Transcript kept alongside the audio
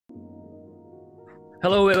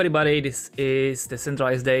Hello everybody, this is the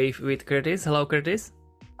Centralized Day with Curtis. Hello Curtis.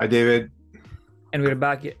 Hi, David. And we're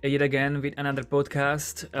back yet again with another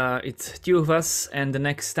podcast. It's two of us, and the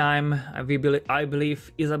next time I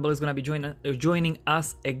believe Isabel is going to be joining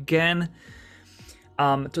us again.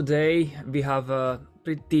 Today we have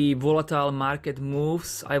pretty volatile market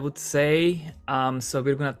moves, I would say. So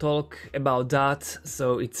we're going to talk about that.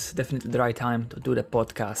 So it's definitely the right time to do the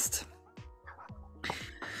podcast.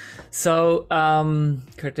 So,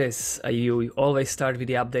 Curtis, you always start with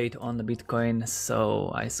the update on the Bitcoin,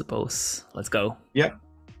 so I suppose let's go. Yep.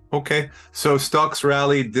 Okay. So stocks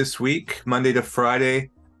rallied this week, Monday to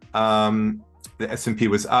Friday. The S&P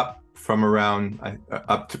was up from around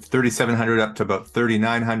up to 3,700 up to about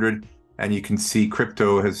 3,900, and you can see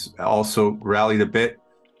crypto has also rallied a bit.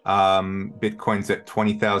 Bitcoin's at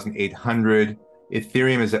 20,800.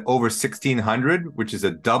 Ethereum is at over 1,600, which is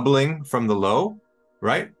a doubling from the low.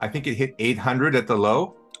 Right? I think it hit 800 at the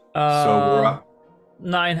low. So we're up.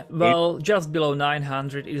 Just below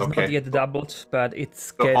 900. It is not yet doubled, but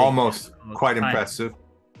it's so almost quite impressive.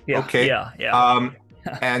 Yeah, okay. Yeah.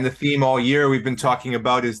 And the theme all year we've been talking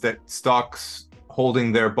about is that stocks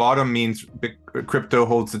holding their bottom means crypto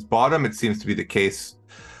holds its bottom. It seems to be the case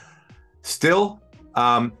still.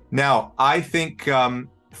 Now, I think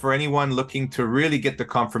for anyone looking to really get the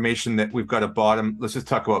confirmation that we've got a bottom, let's just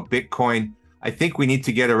talk about Bitcoin. I think we need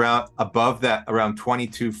to get above that, around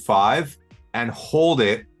 22.5, and hold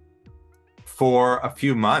it for a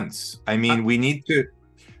few months. I mean, we need to.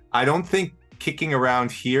 I don't think kicking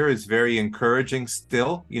around here is very encouraging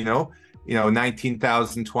still.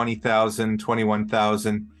 19,000, 20,000,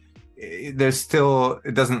 21,000. There's still,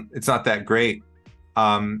 it's not that great.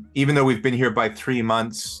 Even though we've been here by 3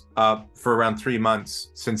 months, for around 3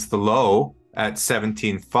 months since the low at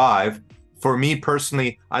 17.5. For me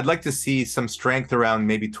personally, I'd like to see some strength around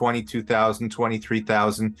maybe 22,000,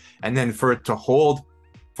 23,000, and then for it to hold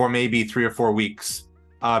for maybe 3 or 4 weeks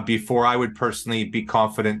before I would personally be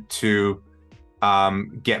confident to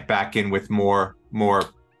get back in with more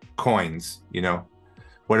coins.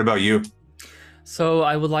 What about you? So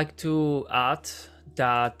I would like to add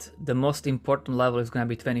that the most important level is going to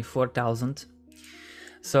be 24,000.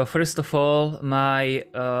 So first of all, my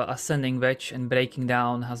ascending wedge and breaking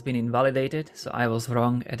down has been invalidated. So I was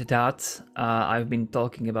wrong at that. I've been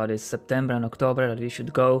talking about it September and October that we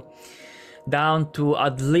should go down to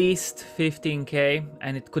at least 15K,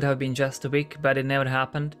 and it could have been just a week, but it never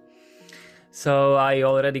happened. So I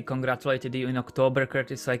already congratulated you in October,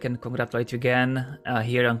 Curtis. So I can congratulate you again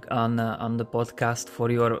here on the podcast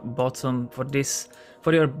for your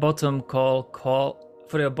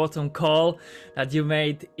bottom call that you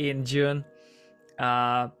made in June.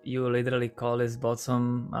 You literally called this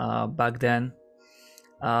bottom back then.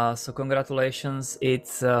 So congratulations.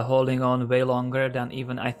 It's holding on way longer than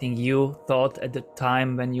even I think you thought at the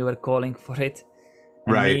time when you were calling for it.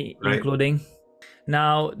 Right. Including.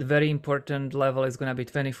 Now, the very important level is going to be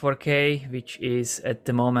 24K, which is at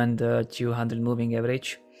the moment the 200 moving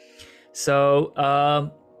average. So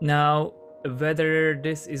now, whether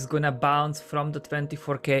this is going to bounce from the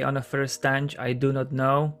 24K on a first tange, I do not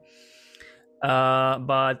know.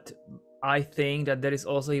 But I think that there is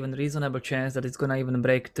also even reasonable chance that it's going to even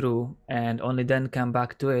break through and only then come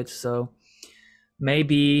back to it. So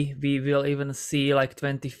maybe we will even see like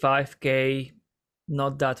 25K,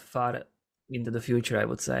 not that far into the future, I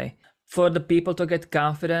would say. For the people to get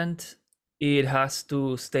confident, it has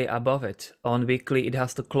to stay above it. On weekly, it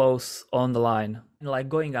has to close on the line. Like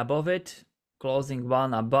going above it, closing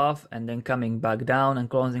one above, and then coming back down and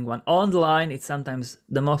closing one on the line, it's sometimes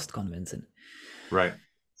the most convincing. Right.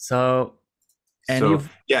 And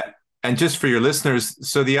just for your listeners,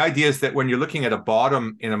 so the idea is that when you're looking at a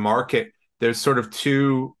bottom in a market, there's sort of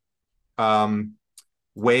two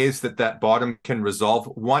ways that bottom can resolve.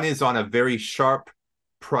 One is on a very sharp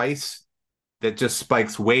price that just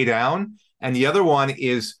spikes way down, and the other one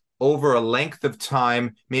is over a length of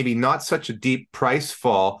time, maybe not such a deep price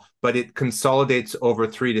fall, but it consolidates over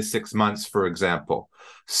 3 to 6 months, for example.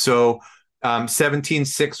 So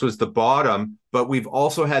 17.6 was the bottom, but we've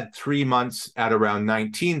also had 3 months at around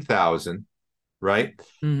 19,000, right?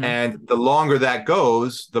 Mm-hmm. And the longer that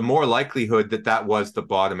goes, the more likelihood that was the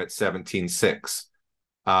bottom at 17.6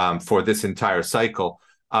 for this entire cycle.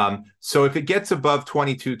 So if it gets above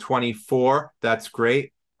 22, 24, that's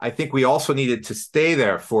great. I think we also need it to stay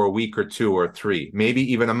there for a week or 2 or 3, maybe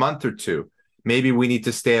even a month or 2. Maybe we need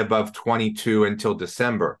to stay above 22 until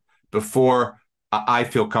December before I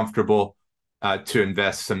feel comfortable to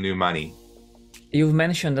invest some new money. You've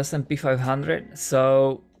mentioned S&P 500.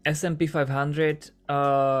 So S&P 500,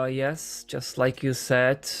 yes, just like you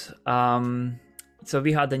said, So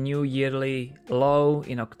we had a new yearly low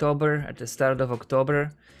in October, at the start of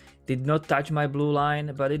October. Did not touch my blue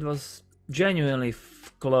line, but it was genuinely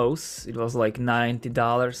close. It was like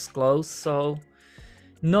 $90 close, so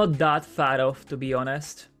not that far off, to be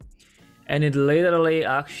honest. And it literally,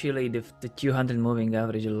 actually, the 200 moving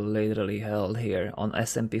average literally held here on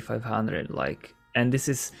S&P 500, like, and this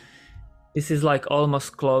is like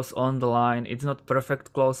almost close on the line. It's not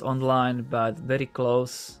perfect close on the line, but very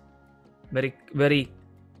close, very 35.88,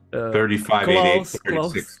 close.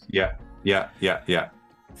 36. Yeah.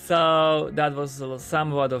 So that was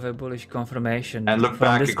somewhat of a bullish confirmation. And look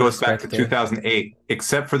back, it goes back to 2008.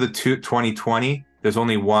 Except for the 2020, there's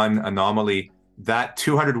only one anomaly. That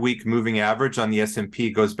 200-week moving average on the S&P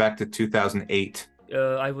goes back to 2008.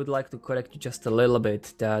 I would like to correct you just a little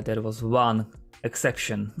bit that there was one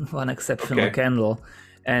exception, one exceptional candle,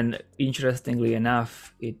 and interestingly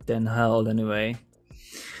enough, it then held anyway.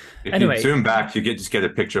 If you zoom back, you just get a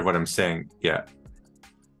picture of what I'm saying. Yeah.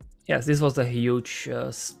 Yes, this was a huge,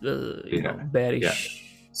 bearish. Yeah.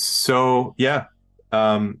 So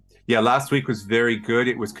last week was very good.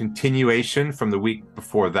 It was continuation from the week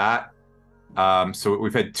before that. So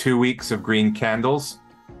we've had 2 weeks of green candles,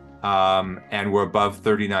 and we're above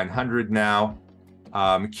 3,900 now.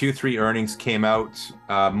 Q3 earnings came out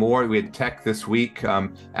more. We had tech this week.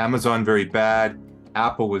 Amazon very bad.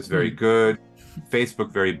 Apple was very good.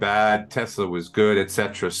 Facebook very bad. Tesla was good,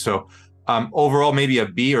 etc. So overall, maybe a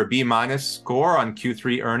B or B minus score on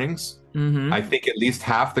Q3 earnings. I think at least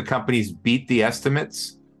half the companies beat the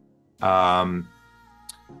estimates.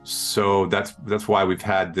 So that's why we've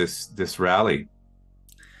had this rally.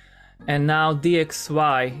 And now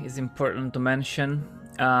DXY is important to mention.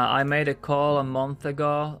 I made a call a month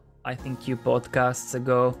ago, I think 2 podcasts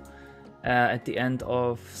ago, at the end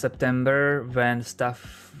of September, when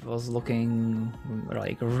stuff was looking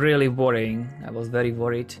like really worrying. I was very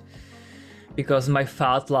worried because my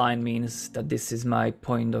fault line means that this is my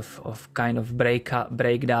point of kind of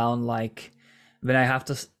breakdown. Like when I have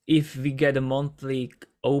to, if we get a monthly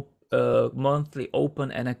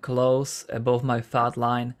open and a close above my fault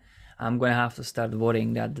line, I'm gonna have to start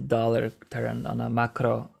worrying that the dollar turned on a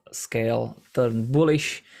macro scale turned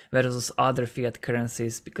bullish versus other fiat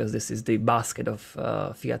currencies, because this is the basket of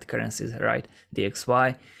fiat currencies, right?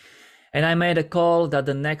 DXY. And I made a call that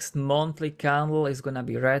the next monthly candle is gonna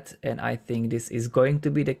be red, and I think this is going to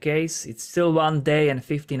be the case. It's still 1 day and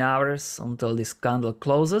 15 hours until this candle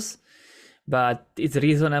closes, but it's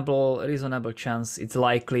reasonable chance, it's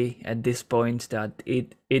likely at this point that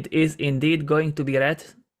it is indeed going to be red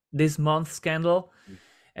this month's candle.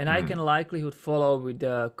 And I can likelihood follow with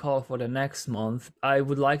the call for the next month. I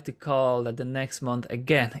would like to call that the next month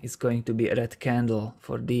again is going to be a red candle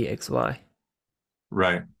for DXY.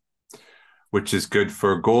 Right. Which is good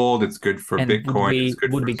for gold. It's good for Bitcoin. It's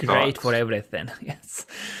good would for be stocks. Great for everything. Yes.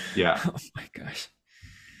 Yeah. Oh my gosh.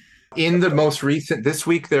 In the most recent, this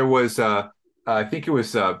week there was I think it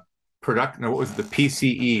was what was the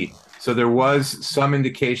PCE? So there was some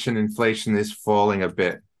indication inflation is falling a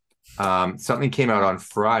bit. Something came out on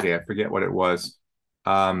Friday. I forget what it was.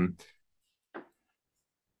 The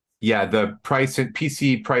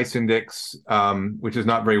PCE price index, which is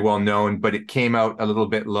not very well known, but it came out a little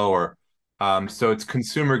bit lower. So it's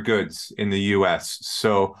consumer goods in the US.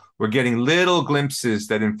 So we're getting little glimpses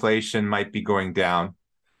that inflation might be going down.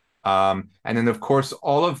 And then, of course,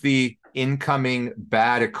 all of the incoming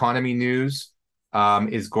bad economy news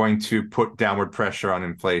is going to put downward pressure on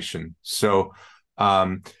inflation. So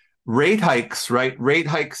rate hikes, right? Rate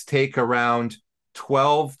hikes take around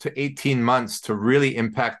 12 to 18 months to really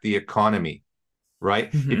impact the economy, right?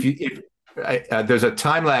 If there's a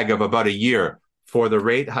time lag of about a year for the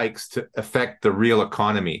rate hikes to affect the real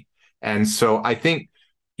economy. And so I think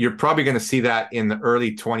you're probably going to see that in the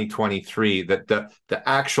early 2023, that the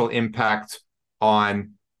actual impact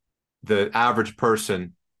on the average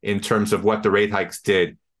person in terms of what the rate hikes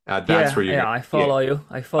did. That's where you're. I follow you.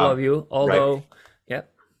 I follow you. Although, right.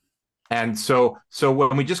 And so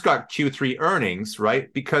when we just got Q3 earnings,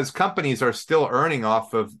 right? Because companies are still earning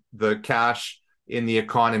off of the cash in the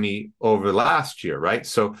economy over last year, right?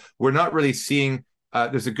 So we're not really seeing.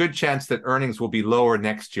 There's a good chance that earnings will be lower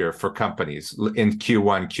next year for companies in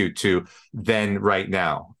Q1, Q2 than right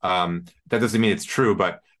now. That doesn't mean it's true,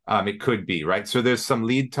 but it could be, right? So there's some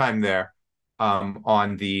lead time there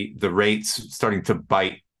on the rates starting to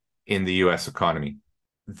bite in the U.S. economy.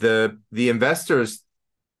 The investors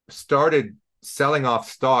started selling off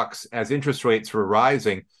stocks as interest rates were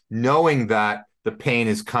rising, knowing that the pain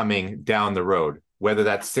is coming down the road, whether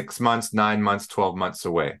that's 6 months, 9 months, 12 months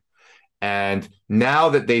away. And now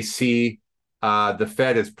that they see the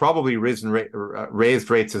Fed has probably raised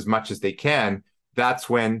rates as much as they can, that's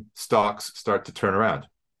when stocks start to turn around.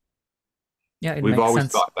 Yeah, it We've makes always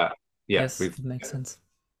sense. thought that. Yeah, Yes, it makes sense.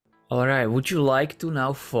 All right, would you like to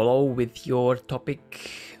now follow with your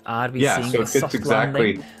topic? Are we yeah, seeing so a it fits soft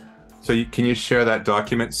exactly. landing? So can you share that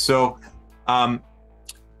document? So,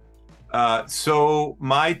 so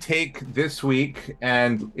my take this week,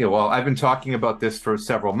 and well, I've been talking about this for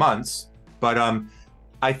several months, but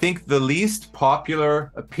I think the least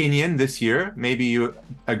popular opinion this year, maybe you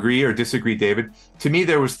agree or disagree, David. To me,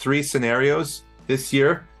 there was 3 scenarios this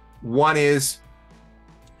year. One is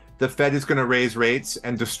the Fed is going to raise rates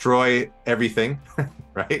and destroy everything,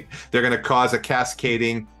 right? They're going to cause a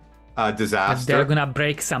cascading disaster. They're gonna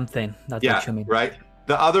break something. That's what you mean. Right.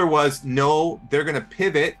 The other was no, they're going to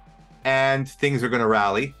pivot and things are going to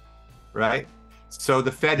rally, right? So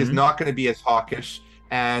the Fed is not going to be as hawkish.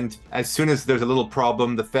 And as soon as there's a little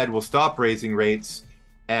problem, the Fed will stop raising rates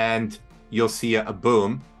and you'll see a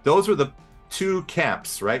boom. Those were the 2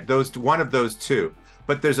 camps, right? One of those 2.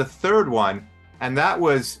 But there's a third one, and that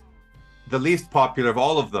was the least popular of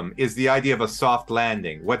all of them, is the idea of a soft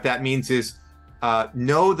landing. What that means is,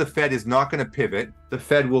 no, the Fed is not going to pivot. The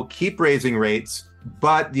Fed will keep raising rates,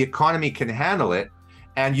 but the economy can handle it.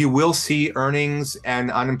 And you will see earnings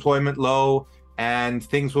and unemployment low, and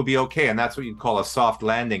things will be okay. And that's what you'd call a soft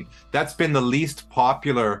landing. That's been the least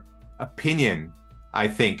popular opinion, I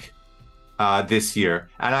think, this year.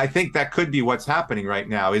 And I think that could be what's happening right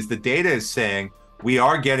now, is the data is saying we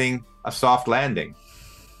are getting a soft landing.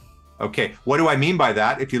 Okay, what do I mean by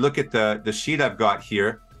that? If you look at the sheet I've got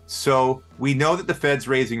here, so we know that the Fed's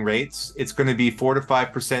raising rates. It's going to be 4 to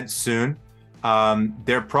 5% soon.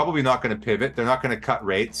 They're probably not going to pivot. They're not going to cut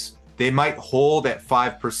rates. They might hold at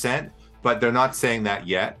 5%, but they're not saying that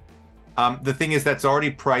yet. The thing is, that's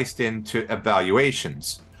already priced into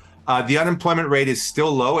evaluations. The unemployment rate is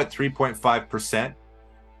still low at 3.5%.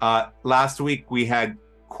 Last week, we had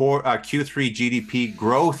Q3 GDP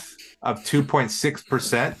growth of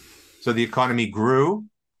 2.6%. So the economy grew.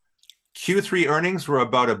 Q3 earnings were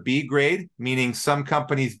about a B grade, meaning some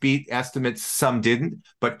companies beat estimates, some didn't,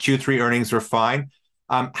 but Q3 earnings were fine.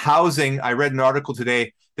 Housing, I read an article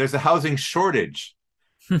today, there's a housing shortage.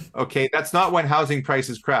 Okay, that's not when housing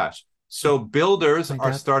prices crash. So builders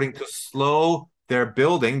are starting to slow their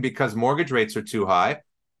building because mortgage rates are too high,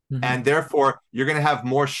 and therefore you're going to have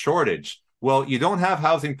more shortage. Well, you don't have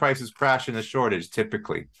housing prices crash in a shortage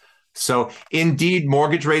typically. So indeed,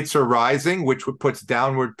 mortgage rates are rising, which puts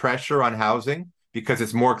downward pressure on housing because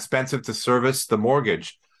it's more expensive to service the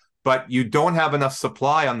mortgage. But you don't have enough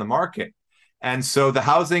supply on the market. And so the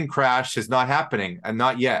housing crash is not happening, and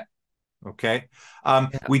not yet. Okay.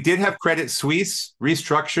 We did have Credit Suisse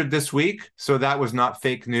restructured this week, so that was not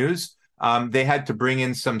fake news. They had to bring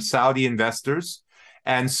in some Saudi investors.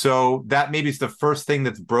 And so that maybe is the first thing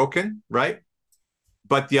that's broken, right?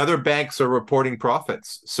 But the other banks are reporting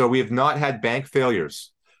profits. So we have not had bank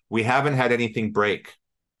failures. We haven't had anything break.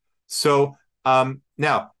 So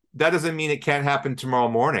now, that doesn't mean it can't happen tomorrow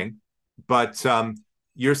morning, but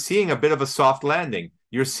you're seeing a bit of a soft landing.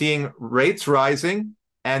 You're seeing rates rising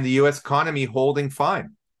and the U.S. economy holding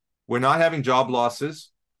fine. We're not having job losses.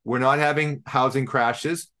 We're not having housing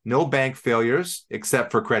crashes. No bank failures,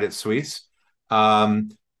 except for Credit Suisse. A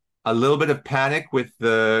little bit of panic with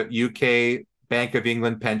the UK Bank of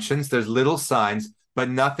England pensions. There's little signs, but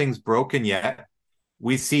nothing's broken yet.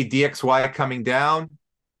 We see DXY coming down,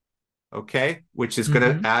 okay, which is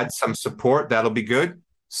going to add some support. That'll be good.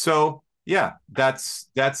 So yeah, that's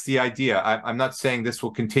the idea. I'm not saying this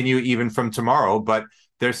will continue even from tomorrow, but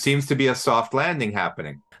there seems to be a soft landing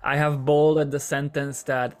happening. I have bolded the sentence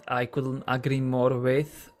that I couldn't agree more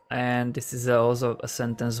with, and this is also a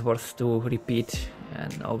sentence worth to repeat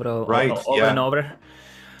and over and over.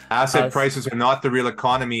 Asset prices are not the real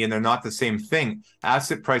economy, and they're not the same thing.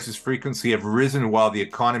 Asset prices frequently have risen while the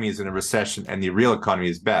economy is in a recession and the real economy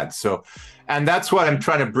is bad. So, and that's what I'm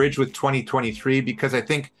trying to bridge with 2023, because I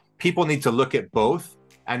think people need to look at both,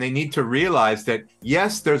 and they need to realize that,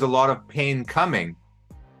 yes, there's a lot of pain coming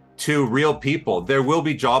to real people. There will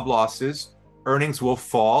be job losses, earnings will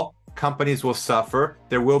fall, companies will suffer,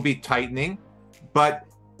 there will be tightening, but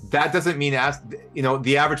that doesn't mean,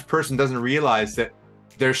 the average person doesn't realize that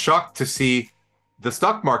they're shocked to see the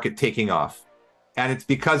stock market taking off. And it's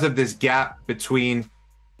because of this gap between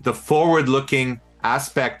the forward-looking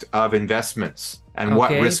aspect of investments and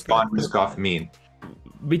what risk on, risk off mean.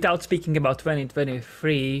 Without speaking about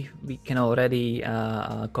 2023, we can already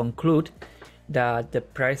conclude that the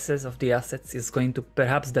prices of the assets is going to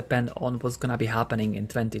perhaps depend on what's going to be happening in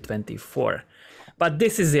 2024. But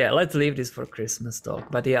this is, yeah, let's leave this for Christmas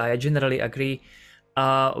talk. But yeah, I generally agree.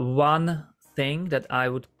 One thing that I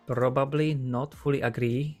would probably not fully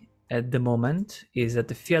agree at the moment is that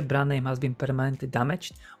the fiat brand name has been permanently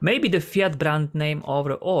damaged. Maybe the fiat brand name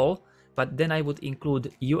overall, but then I would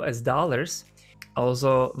include US dollars.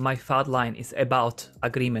 Also, my fiat line is about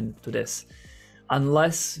agreement to this.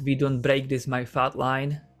 Unless we don't break this my fiat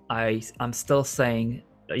line, I'm still saying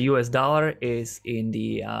the US dollar is in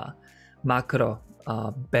the macro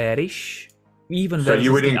bearish. Even so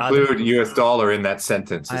you would include other, US dollar in that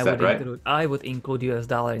sentence, is that right? I would include US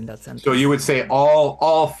dollar in that sentence. So you would say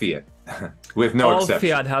all fiat with no all exception.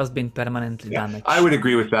 Fiat has been permanently damaged. I would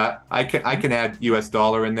agree with that. I can add US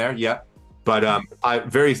dollar in there, yeah. But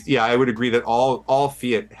I would agree that all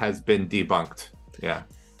fiat has been debunked. Yeah.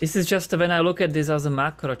 This is just when I look at this as a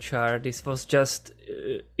macro chart, this was just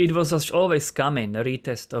it was just always coming. A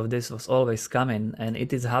retest of this was always coming, and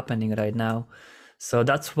it is happening right now. So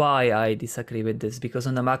that's why I disagree with this, because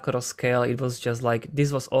on the macro scale, it was just like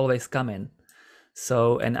this was always coming.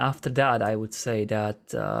 So, and after that, I would say that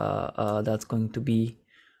that's going to be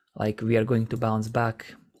like we are going to bounce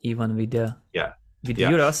back even with the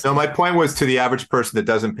euros. No, my point was to the average person that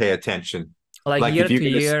doesn't pay attention. Like year to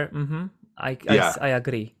year, I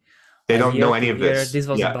agree. They don't know any of this. This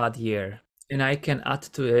was a bad year, and I can add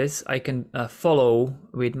to this. I can follow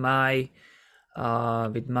with my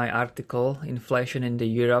article, inflation in the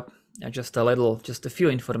Europe, just a few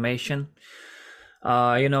information.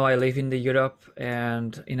 I live in the Europe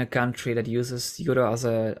and in a country that uses euro as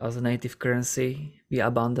a native currency. We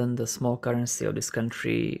abandoned the small currency of this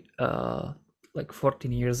country like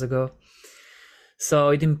 14 years ago. So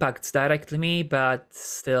it impacts directly me, but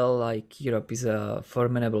still, like, Europe is a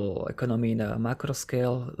formidable economy in a macro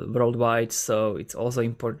scale worldwide. So it's also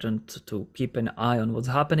important to keep an eye on what's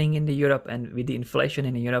happening in the Europe and with the inflation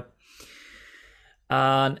in Europe.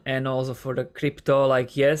 And also for the crypto,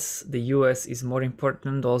 like, yes, the US is more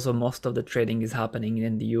important. Also, most of the trading is happening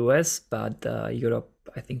in the US, but Europe,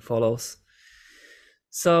 I think, follows.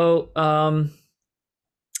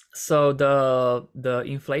 So the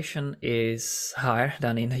inflation is higher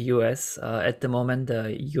than in the US. At the moment,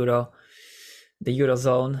 the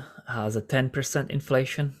Eurozone has a 10%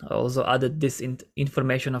 inflation. I also added this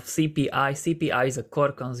information of CPI. CPI is a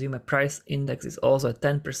core consumer price index, is also at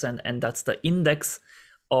 10%, and that's the index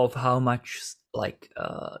of how much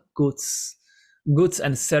goods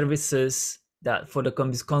and services that for the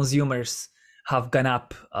consumers have gone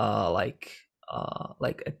up like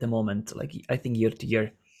at the moment, like I think year to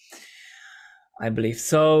year, I believe.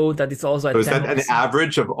 So that is also. So is that an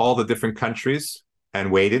average of all the different countries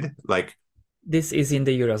and weighted? Like this is in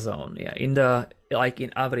the Eurozone, yeah. In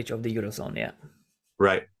average of the Eurozone, yeah.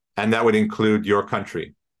 Right, and that would include your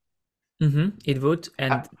country. It would.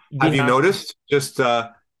 And have you noticed, just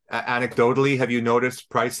anecdotally, have you noticed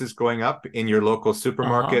prices going up in your local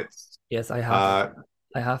supermarkets? Yes, I have.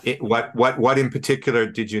 What in particular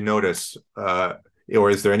did you notice? Or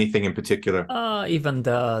is there anything in particular? Even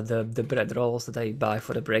the bread rolls that I buy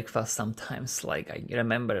for the breakfast sometimes. Like, I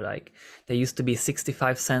remember, like, they used to be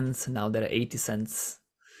 65 cents, now they're 80 cents.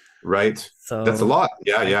 Right. So that's a lot.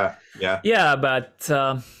 Yeah. But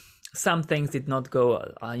some things did not go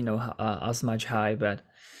as much high, but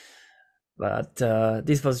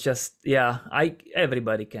this was just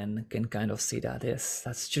everybody can kind of see that. Yes,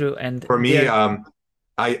 that's true. And for me,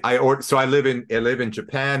 I order. So I live in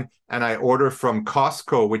Japan, and I order from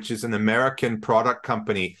Costco, which is an American product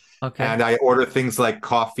company. Okay. And I order things like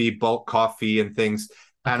coffee, bulk coffee, and things.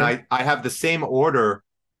 Okay. And I have the same order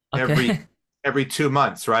every 2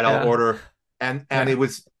 months, right? I'll order, and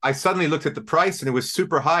I suddenly looked at the price, and it was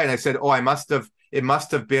super high, and I said, oh, it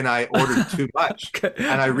must have been I ordered too much,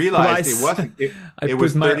 and I realized it wasn't. It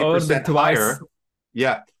was 30% higher.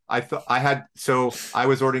 Yeah. I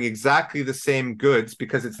was ordering exactly the same goods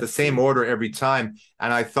because it's the same order every time,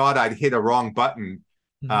 and I thought I'd hit a wrong button.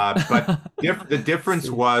 But the difference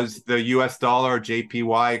was the US dollar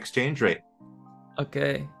JPY exchange rate.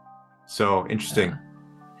 Okay. So interesting.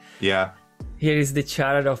 Yeah. Here is the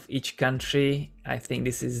chart of each country. I think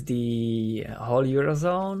this is the whole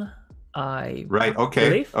Eurozone. Right. Okay.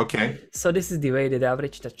 Believe. Okay. So this is the weighted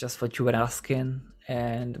average. That's just what you were asking.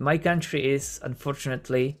 And my country is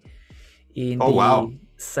unfortunately in the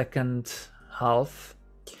second half.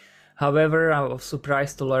 However, I was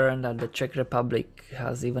surprised to learn that the Czech Republic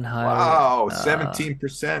has even higher. Wow,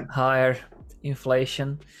 17% higher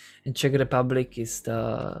inflation. And Czech Republic is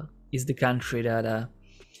the country that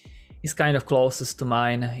is kind of closest to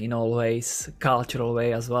mine in all ways, cultural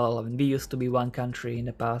way as well. I mean, we used to be one country in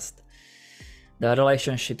the past. The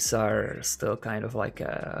relationships are still kind of like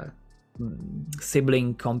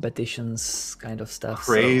sibling competitions kind of stuff.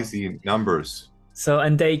 Crazy numbers. So,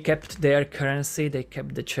 and they kept their currency, they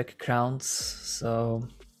kept the Czech crowns. So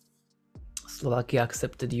Slovakia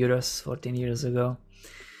accepted euros 14 years ago.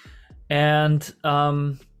 And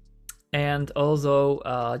also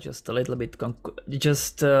just a little bit,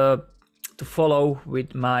 to follow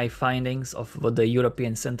with my findings of what the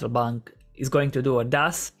European Central Bank is going to do or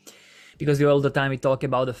does, because all the time we talk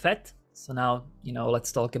about the Fed. So now,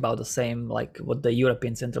 let's talk about the same, like what the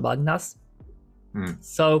European Central Bank does.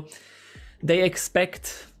 So they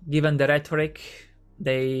expect, given the rhetoric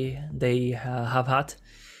they have had,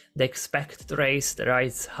 they expect to raise the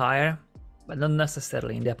rates higher, but not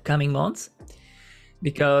necessarily in the upcoming months,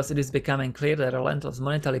 because it is becoming clear that relentless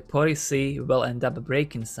monetary policy will end up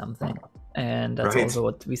breaking something. And that's also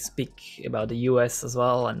what we speak about the US as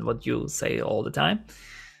well, and what you say all the time.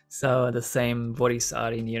 So the same worries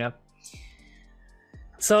are in Europe.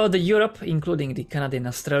 So the Europe, including the Canada and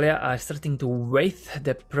Australia, are starting to weigh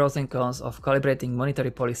the pros and cons of calibrating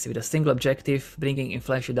monetary policy with a single objective, bringing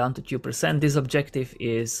inflation down to 2%. This objective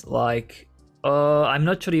is like, I'm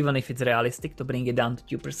not sure even if it's realistic to bring it down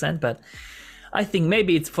to 2%, but I think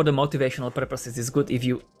maybe it's for the motivational purposes. It's good if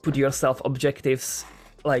you put yourself objectives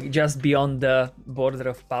like just beyond the border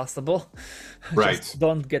of possible. Right. Just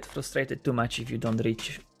don't get frustrated too much if you don't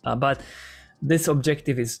reach. But this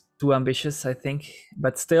objective is too ambitious, I think.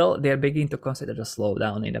 But still, they're beginning to consider a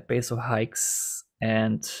slowdown in the pace of hikes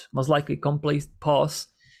and most likely complete pause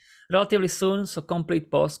relatively soon. So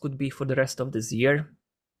complete pause could be for the rest of this year,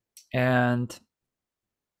 and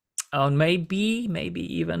maybe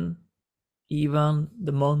even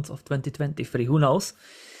the month of 2023. Who knows?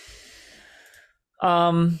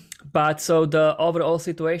 But so the overall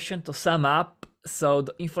situation, to sum up, so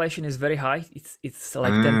the inflation is very high. It's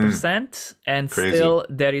like 10%, and Crazy. Still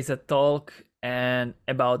there is a talk and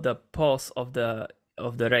about the pause of the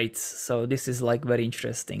rates. So this is like very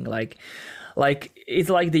interesting. Like it's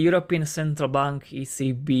like the European Central Bank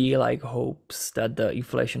 (ECB) like hopes that the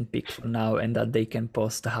inflation peaks for now and that they can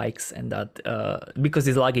pause the hikes, and that because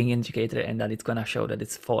it's lagging indicator, and that it's gonna show that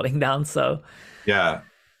it's falling down. So yeah.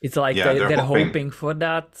 It's like they're hoping for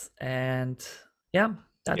that, and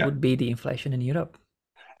that would be the inflation in Europe.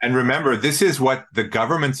 And remember, this is what the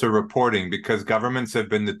governments are reporting, because governments have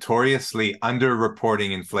been notoriously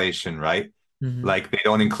under-reporting inflation, right? Like they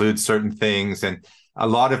don't include certain things. And a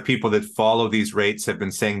lot of people that follow these rates have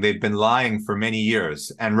been saying they've been lying for many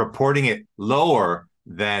years and reporting it lower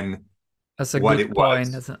than That's a what good it point.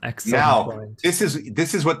 was. That's an excellent point.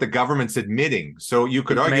 This is what the government's admitting. So you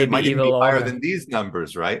could argue it might even be higher than these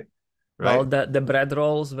numbers, right? Well, the bread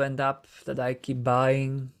rolls went up that I keep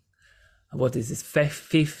buying. What is this?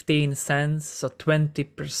 15 cents. So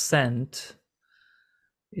 20%.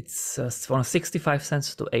 It's from 65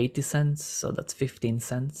 cents to 80 cents. So that's 15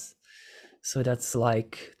 cents. So that's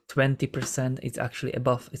like 20%. It's actually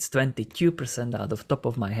above. It's 22% out of top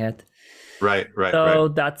of my head. Right. So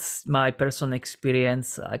that's my personal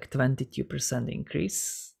experience, like 22%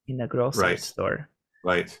 increase in a grocery store.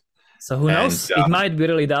 Right. So who knows? It might be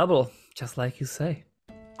really double, just like you say.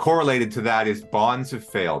 Correlated to that is bonds have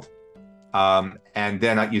failed. And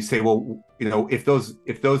then you say, well, if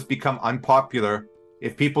those become unpopular,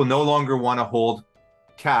 if people no longer want to hold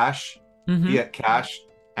cash, fiat cash,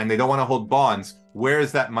 and they don't want to hold bonds, where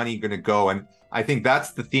is that money going to go? And I think that's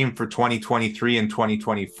the theme for 2023 and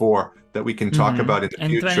 2024 that we can talk about in the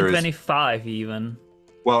future. And 2025 even.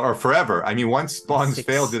 Well, or forever. I mean, once bonds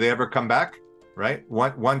fail, do they ever come back? Right?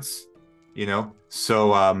 Once,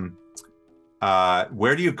 So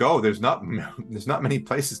where do you go? There's not many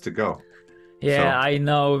places to go. Yeah, so.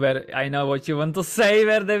 I know what you want to say,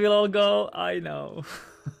 where they will all go. I know.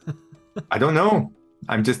 I don't know.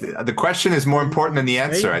 The question is more important than the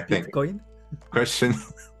answer, I think. Bitcoin? Question.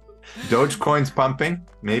 Dogecoin's pumping.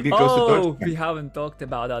 Maybe it goes to Dogecoin. We haven't talked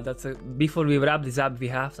about that. Before we wrap this up, we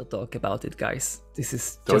have to talk about it, guys. This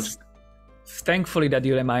is thankfully that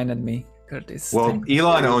you reminded me, Curtis. Well,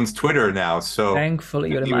 Elon owns Twitter now, so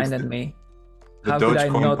thankfully you reminded me. How could I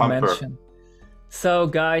not mention? So,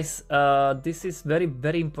 guys, this is very,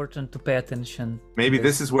 very important to pay attention. Maybe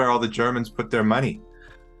this is where all the Germans put their money.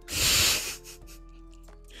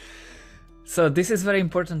 So this is very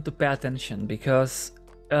important to pay attention, because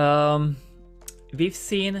we've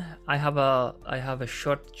seen. I have a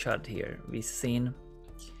short chart here. We've seen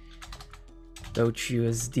Doge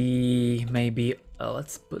USD. Maybe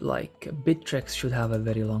let's put like Bittrex should have a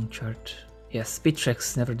very long chart. Yes,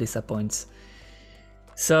 Bittrex never disappoints.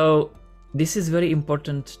 So this is very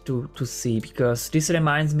important to see, because this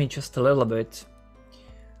reminds me just a little bit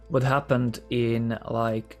what happened in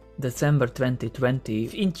like December 2020.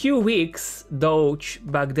 In 2 weeks, Doge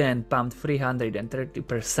back then pumped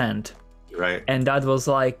 330%. Right. And that was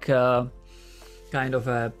like kind of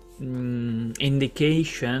a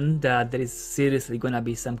indication that there is seriously gonna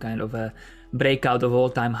be some kind of a breakout of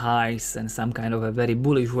all-time highs and some kind of a very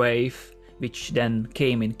bullish wave, which then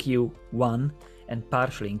came in Q1 and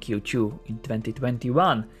partially in Q2 in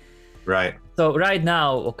 2021. Right. So right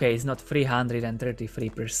now, okay, it's not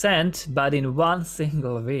 333%, but in one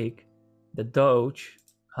single week, the Doge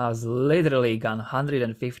has literally gone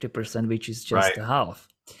 150%, which is just a half.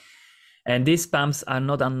 And these pumps are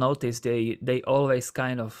not unnoticed. They always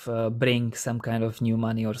kind of bring some kind of new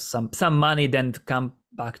money or some money then come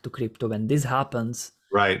back to crypto when this happens.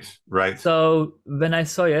 Right. So when I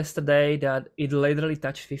saw yesterday that it literally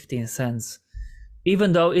touched 15 cents,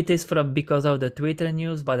 even though it is because of the Twitter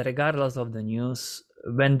news, but regardless of the news,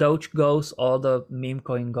 when Doge goes, all the meme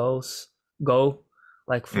coin go,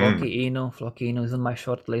 like Floki Inu. Floki Inu is on my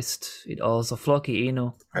short list. It also Floki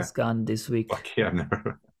Inu has gone this week. Floki, I've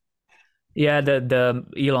never... Yeah, the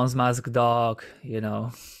Elon Musk dog, you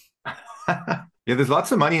know. Yeah, there's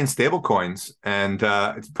lots of money in stable coins, and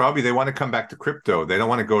it's probably they want to come back to crypto. They don't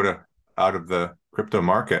want to go out of the crypto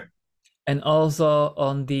market. And also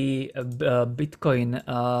on the Bitcoin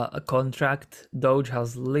contract, Doge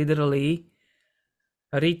has literally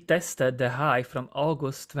retested the high from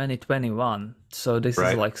August 2021. So this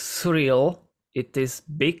is like surreal. It is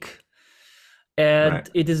big, and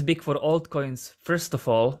it is big for altcoins first of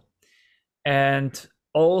all. And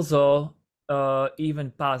also even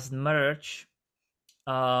past merge,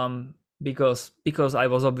 because I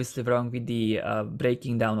was obviously wrong with the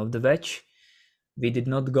breaking down of the wedge. We did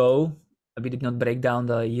not break down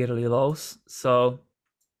the yearly lows. So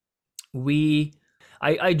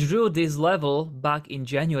I drew this level back in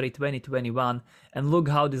January 2021, and look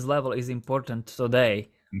how this level is important today.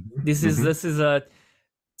 This is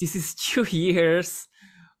 2 years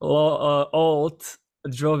old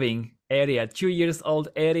drawing area, 2 years old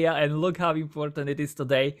area, and look how important it is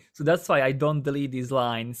today. So that's why I don't delete these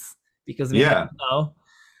lines, because we don't know.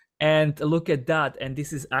 And look at that, and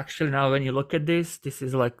this is actually, now when you look at this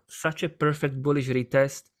is like such a perfect bullish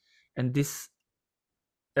retest, and this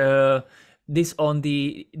on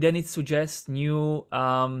the, then it suggests new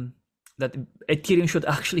that Ethereum should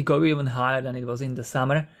actually go even higher than it was in the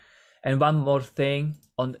summer. And one more thing,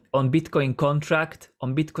 on Bitcoin contract,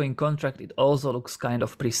 it also looks kind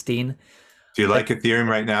of pristine. Do you like Ethereum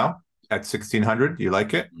right now at 1600? Do you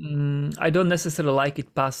like it? I don't necessarily like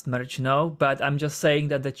it past merge, no, but I'm just saying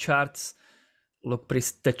that the charts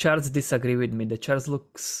the charts disagree with me. The charts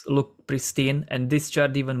look pristine, and this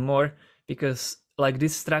chart even more, because like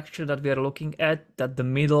this structure that we are looking at, that the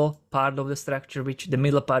middle part of the structure, which the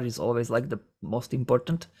middle part is always like the most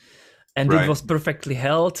important, and it was perfectly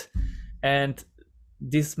held. And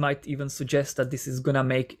this might even suggest that this is gonna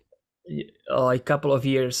make a couple of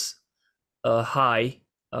years high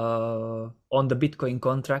on the Bitcoin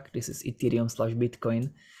contract. This is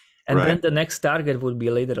Ethereum/Bitcoin, and then the next target would be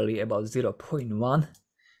literally about 0.1.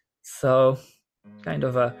 So kind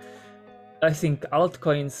of I think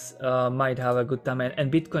altcoins might have a good time,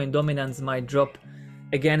 and Bitcoin dominance might drop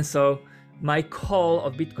again. So my call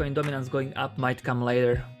of Bitcoin dominance going up might come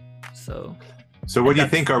later. So what do you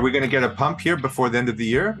think? Are we going to get a pump here before the end of the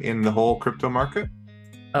year in the whole crypto market?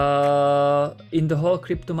 In the whole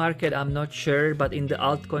crypto market, I'm not sure, but in the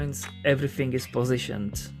altcoins, everything is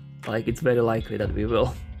positioned. Like, it's very likely that we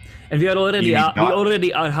will. And we already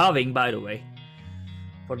are having, by the way,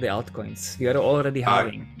 for the altcoins. We are already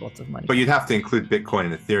having lots of money. But you'd have to include Bitcoin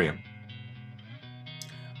and Ethereum.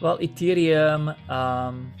 Well, Ethereum,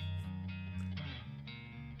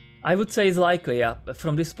 I would say it's likely, yeah.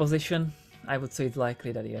 From this position, I would say it's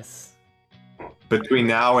likely that yes. Between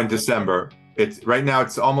now and December, right now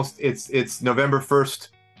it's November 1st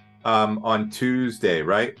on Tuesday,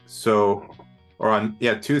 right? So,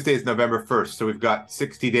 Tuesday is November 1st. So we've got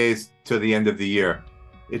 60 days to the end of the year.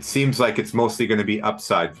 It seems like it's mostly going to be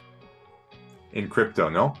upside in crypto,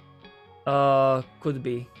 no? Could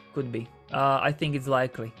be. I think it's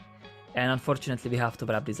likely. And unfortunately, we have to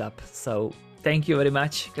wrap this up. So thank you very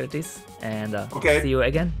much, Curtis, and see you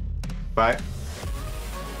again. Bye.